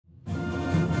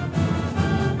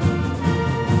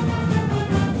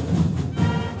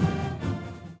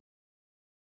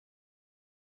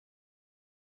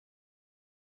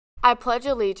I pledge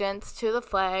allegiance to the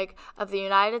flag of the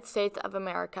United States of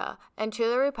America and to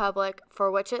the republic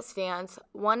for which it stands,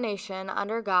 one nation,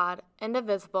 under God,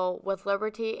 indivisible, with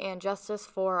liberty and justice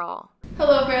for all.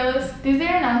 Hello, Fearless. These are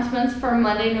your announcements for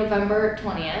Monday, November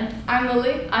 20th. I'm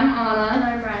Lily. I'm Anna. And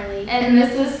I'm Riley. And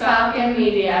this is Falcon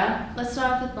Media. Let's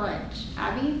start off with lunch.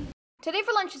 Abby? Today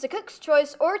for lunch is a cook's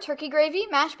choice or turkey gravy,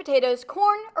 mashed potatoes,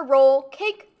 corn, a roll,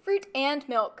 cake, fruit, and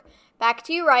milk. Back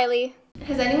to you, Riley.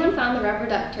 Has anyone found the rubber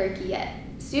duck turkey yet?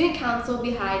 Student council will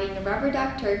be hiding a rubber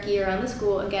duck turkey around the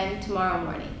school again tomorrow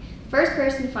morning. The first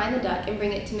person to find the duck and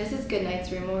bring it to Mrs.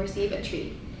 Goodnight's room will receive a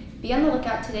treat. Be on the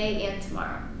lookout today and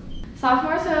tomorrow.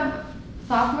 Sophomores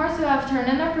who have turned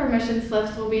in their permission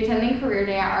slips will be attending Career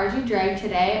Day at RG Drag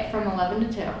today from 11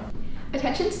 to 2.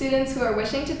 Attention students who are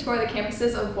wishing to tour the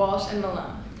campuses of Walsh and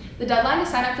Malone. The deadline to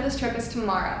sign up for this trip is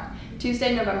tomorrow,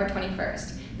 Tuesday, November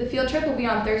 21st. The field trip will be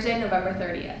on Thursday, November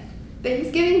 30th.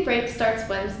 Thanksgiving break starts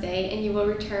Wednesday, and you will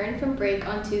return from break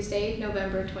on Tuesday,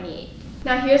 November 28th.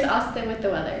 Now here's Austin with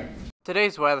the weather.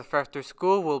 Today's weather for after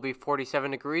school will be 47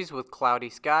 degrees with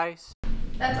cloudy skies.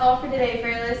 That's all for today,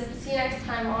 Fearless. See you next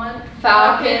time on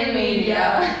Falcon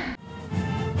Media.